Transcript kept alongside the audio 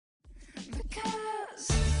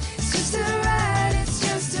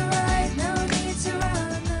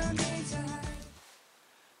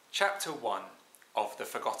Chapter 1 of The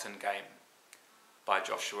Forgotten Game by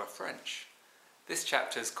Joshua French. This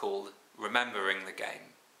chapter is called Remembering the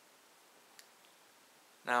Game.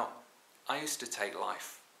 Now, I used to take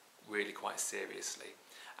life really quite seriously,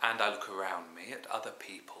 and I look around me at other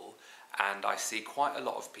people and I see quite a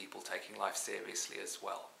lot of people taking life seriously as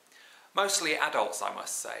well. Mostly adults, I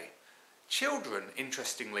must say. Children,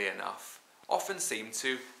 interestingly enough, often seem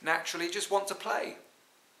to naturally just want to play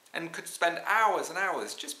and could spend hours and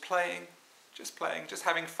hours just playing, just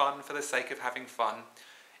having fun for the sake of having fun.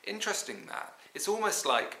 Interesting that. It's almost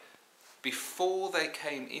like before they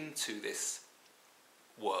came into this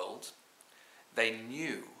world, they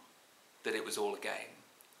knew that it was all a game.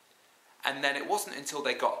 And then it wasn't until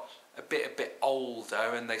they got a bit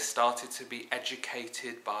older and they started to be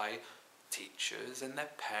educated by teachers and their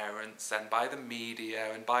parents and by the media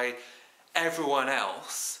and by everyone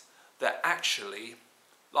else that actually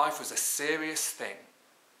life was a serious thing.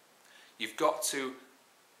 You've got to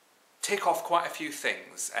tick off quite a few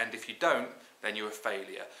things, and if you don't, then you're a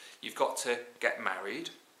failure. You've got to get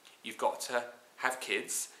married, you've got to have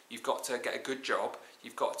kids, you've got to get a good job,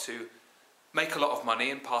 you've got to make a lot of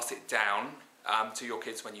money and pass it down to your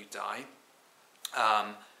kids when you die.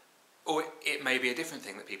 Or it may be a different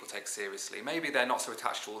thing that people take seriously. Maybe they're not so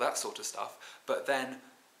attached to all that sort of stuff, but then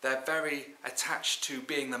they're very attached to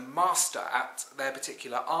being the master at their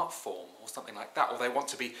particular art form or something like that, or they want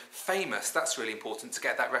to be famous. That's really important to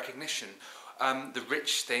get that recognition. The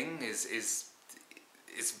rich thing is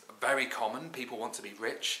very common. People want to be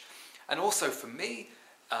rich. And also for me,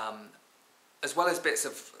 as well as bits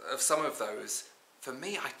of some of those, for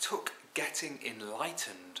me I took getting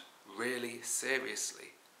enlightened really seriously.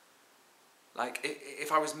 Like,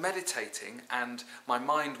 if I was meditating and my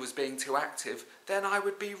mind was being too active, then I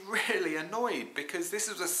would be really annoyed because this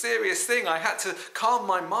was a serious thing. I had to calm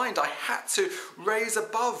my mind. I had to raise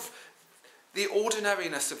above the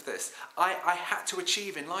ordinariness of this. I had to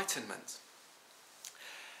achieve enlightenment.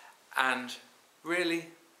 And really,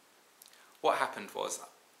 what happened was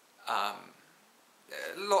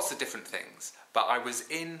lots of different things. But I was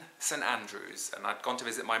in St Andrews and I'd gone to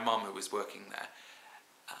visit my mum who was working there.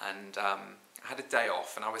 And I had a day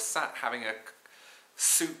off and I was sat having a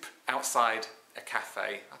soup outside a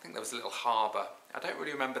cafe. I think there was a little harbour. I don't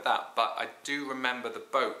really remember that, but I do remember the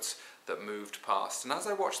boat that moved past. And as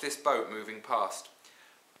I watched this boat moving past,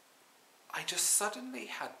 I just suddenly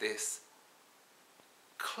had this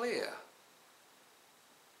clear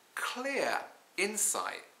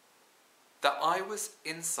insight that I was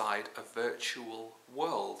inside a virtual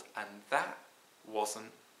world and that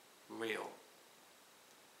wasn't real.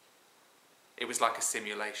 It was like a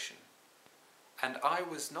simulation. And I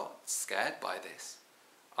was not scared by this.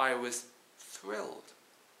 I was thrilled.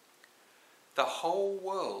 The whole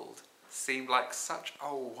world seemed like such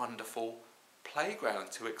a wonderful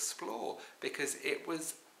playground to explore because it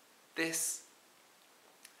was this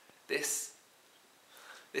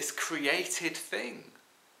created thing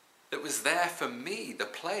that was there for me, the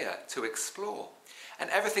player, to explore.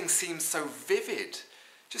 And everything seemed so vivid.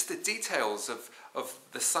 Just the details of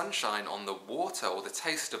the sunshine on the water or the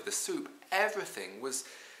taste of the soup, everything was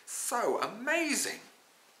so amazing.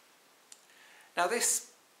 Now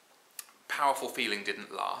this powerful feeling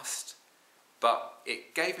didn't last, but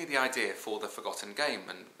it gave me the idea for The Forgotten Game,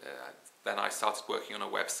 and then I started working on a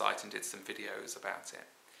website and did some videos about it.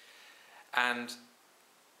 And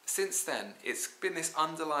since then, it's been this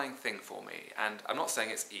underlying thing for me, and I'm not saying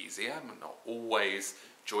it's easy, I'm not always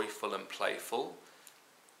joyful and playful,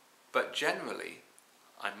 but generally,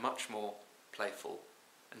 I'm much more playful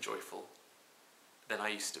and joyful than I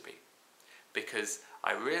used to be. Because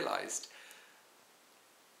I realised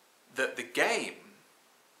that the game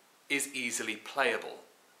is easily playable.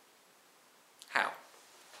 How?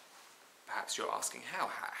 Perhaps you're asking,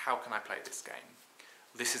 how can I play this game?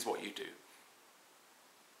 This is what you do.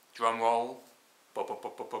 Drum roll. Boom, boom,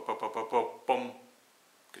 boom, boom, boom, boom, boom, boom.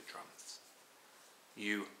 Good drums.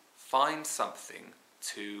 You find something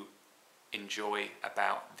to enjoy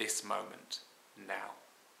about this moment now.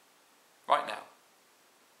 Right now.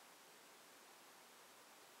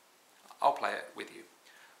 I'll play it with you.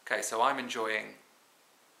 Okay, so I'm enjoying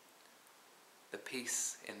the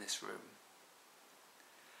peace in this room.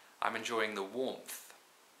 I'm enjoying the warmth.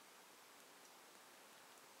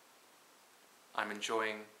 I'm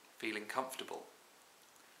enjoying feeling comfortable.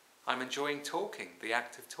 I'm enjoying talking, the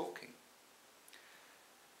act of talking.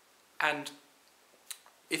 And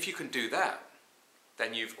if you can do that,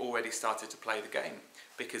 then you've already started to play the game.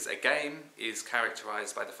 Because a game is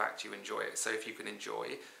characterised by the fact you enjoy it. So if you can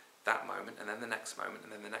enjoy that moment, and then the next moment,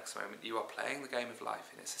 and then the next moment, you are playing the game of life,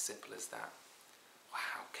 and it's as simple as that.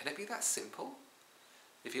 wow, can it be that simple?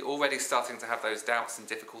 If you're already starting to have those doubts and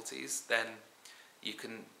difficulties, then you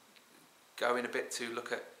can go in a bit to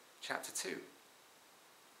look at chapter 2,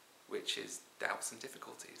 which is doubts and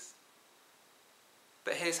difficulties.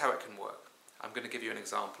 But here's how it can work. I'm going to give you an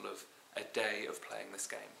example of a day of playing this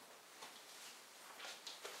game.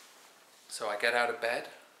 So I get out of bed,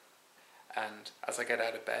 and as I get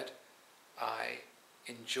out of bed, I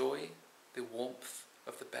enjoy the warmth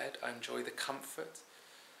of the bed, I enjoy the comfort.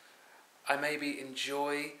 I maybe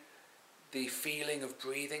enjoy the feeling of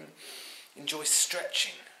breathing, enjoy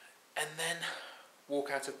stretching, and then walk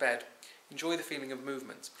out of bed. Enjoy the feeling of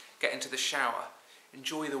movement, get into the shower,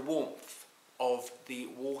 enjoy the warmth of the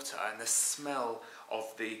water and the smell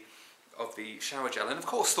of the shower gel. And of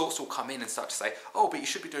course thoughts will come in and start to say, oh, but you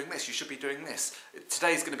should be doing this, you should be doing this.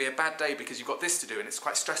 Today's going to be a bad day because you've got this to do and it's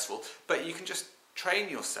quite stressful. But you can just train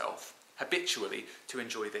yourself habitually to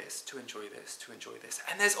enjoy this, to enjoy this, to enjoy this.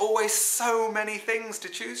 And there's always so many things to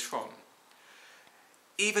choose from.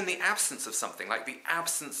 Even the absence of something, like the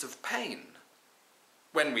absence of pain.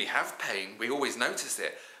 When we have pain, we always notice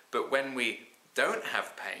it, but when we don't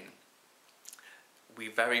have pain, we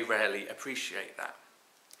very rarely appreciate that.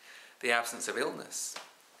 The absence of illness,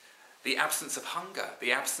 the absence of hunger,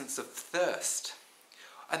 the absence of thirst.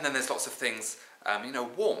 And then there's lots of things,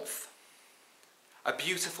 warmth, a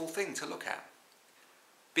beautiful thing to look at,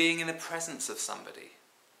 being in the presence of somebody,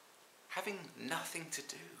 having nothing to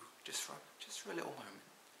do just for a little moment.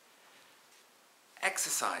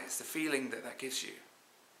 Exercise, the feeling that gives you.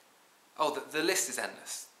 Oh, the list is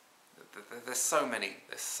endless. There's so many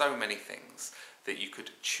things that you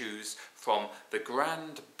could choose from the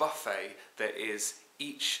grand buffet that is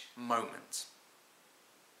each moment.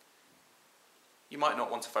 You might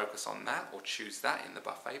not want to focus on that or choose that in the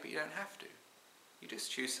buffet, but you don't have to. You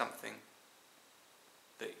just choose something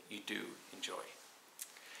that you do enjoy.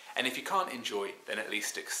 And if you can't enjoy, then at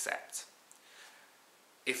least accept.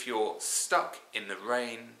 If you're stuck in the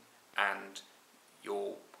rain and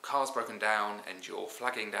your car's broken down and you're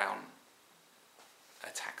flagging down a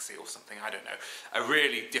taxi or something, I don't know, a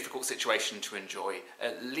really difficult situation to enjoy,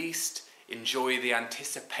 at least enjoy the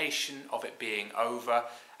anticipation of it being over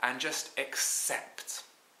and just accept.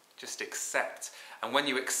 Just accept. And when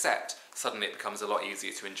you accept, suddenly it becomes a lot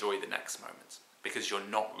easier to enjoy the next moment because you're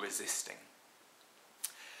not resisting.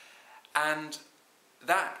 And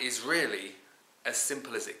that is really as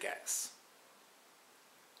simple as it gets.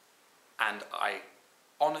 And I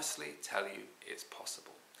honestly tell you it's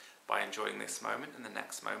possible. By enjoying this moment and the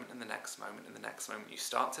next moment and the next moment and the next moment, you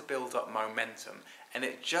start to build up momentum and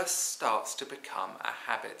it just starts to become a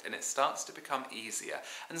habit and it starts to become easier.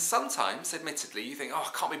 And sometimes, admittedly, you think, oh,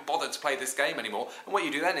 I can't be bothered to play this game anymore. And what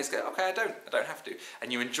you do then is go, okay, I don't have to.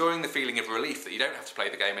 And you're enjoying the feeling of relief that you don't have to play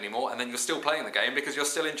the game anymore, and then you're still playing the game because you're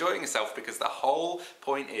still enjoying yourself, because the whole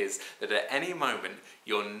point is that at any moment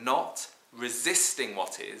you're not resisting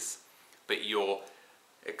what is, but you're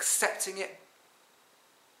accepting it,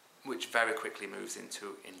 which very quickly moves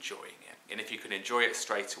into enjoying it. And if you can enjoy it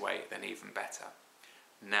straight away, then even better.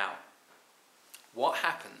 Now, what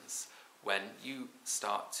happens when you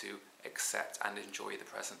start to accept and enjoy the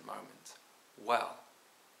present moment? Well,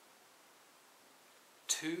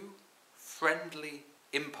 two friendly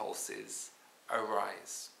impulses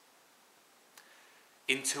arise.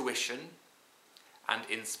 Intuition and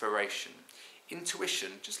inspiration.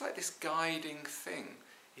 Intuition, just like this guiding thing.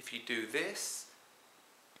 If you do this,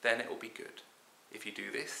 then it will be good. If you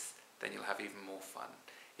do this, then you'll have even more fun.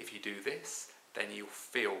 If you do this, then you'll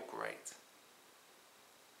feel great.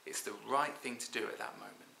 It's the right thing to do at that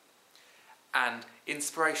moment. And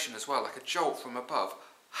inspiration as well, like a jolt from above.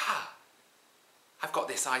 I've got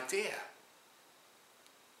this idea.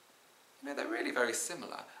 They're really very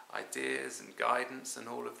similar. Ideas and guidance and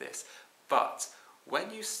all of this. But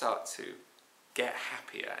when you start to get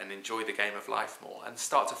happier and enjoy the game of life more and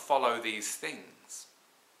start to follow these things,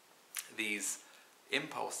 these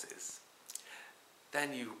impulses,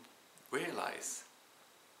 then you realize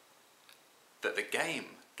that the game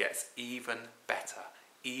gets even better,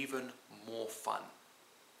 even more fun,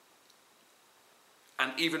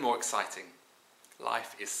 and even more exciting.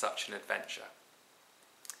 Life is such an adventure.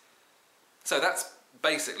 So that's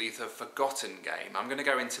basically the forgotten game. I'm going to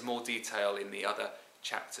go into more detail in the other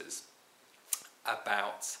chapters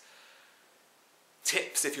about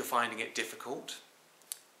tips if you're finding it difficult,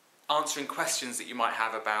 answering questions that you might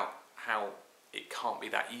have about how it can't be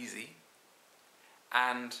that easy,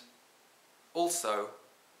 and also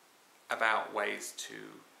about ways to,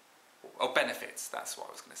 benefits, that's what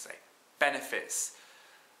I was going to say. Benefits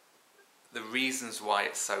the reasons why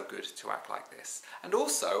it's so good to act like this, and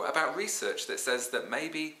also about research that says that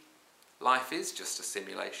maybe life is just a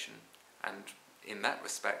simulation, and in that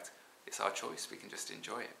respect it's our choice, we can just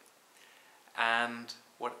enjoy it. And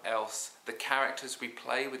what else? The characters we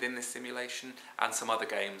play within this simulation, and some other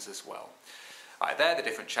games as well. Right, they're the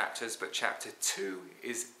different chapters, but chapter 2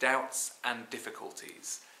 is doubts and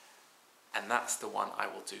difficulties, and that's the one I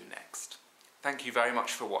will do next. Thank you very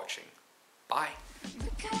much for watching. Bye.